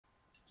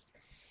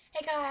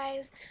Hey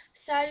guys,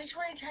 so I just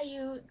want to tell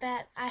you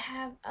that I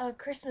have a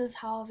Christmas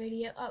haul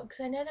video up because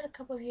I know that a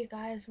couple of you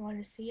guys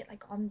want to see it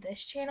like on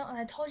this channel, and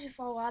I told you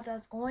for a while that I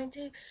was going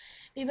to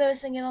be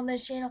posting it on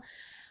this channel.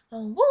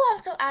 Woo,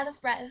 I'm so out of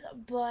breath,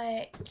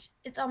 but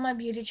it's on my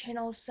beauty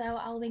channel, so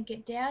I'll link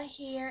it down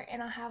here,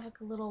 and I'll have like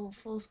a little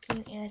full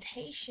screen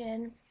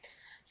annotation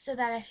so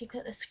that if you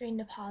click the screen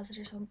to pause it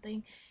or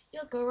something,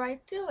 you'll go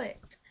right through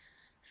it.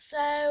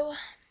 So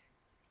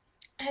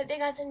I hope you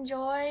guys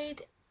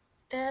enjoyed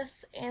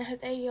this and I hope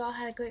that you all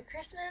had a great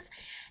Christmas,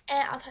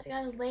 and I'll talk to you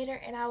guys later,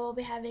 and I will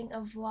be having a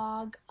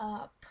vlog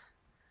up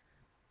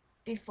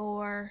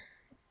before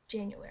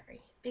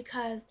January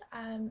because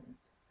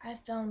I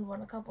filmed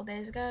one a couple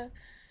days ago.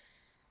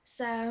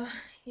 So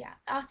yeah,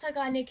 I also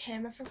got a new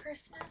camera for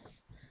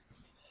Christmas.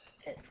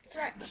 It's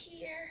right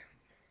here.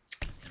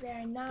 It's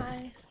very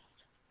nice.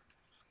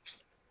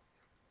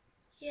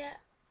 Yeah.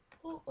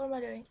 Ooh, what am I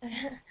doing?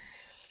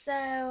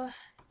 So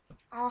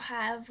I'll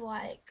have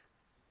like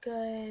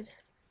good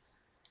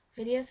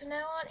videos from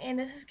now on, and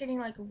this is getting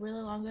like really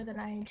longer than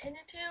I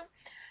intended to,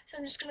 so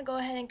I'm just gonna go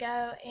ahead and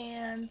go,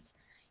 and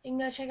you can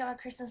go check out my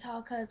Christmas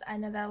haul because I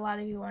know that a lot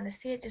of you want to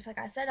see it. Just like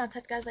I said, I'll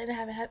talk to you guys later.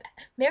 Have a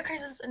Merry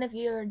Christmas, and if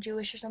you're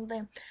Jewish or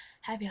something,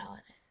 Happy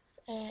Holidays.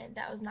 And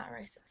that was not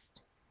racist.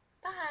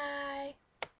 Bye.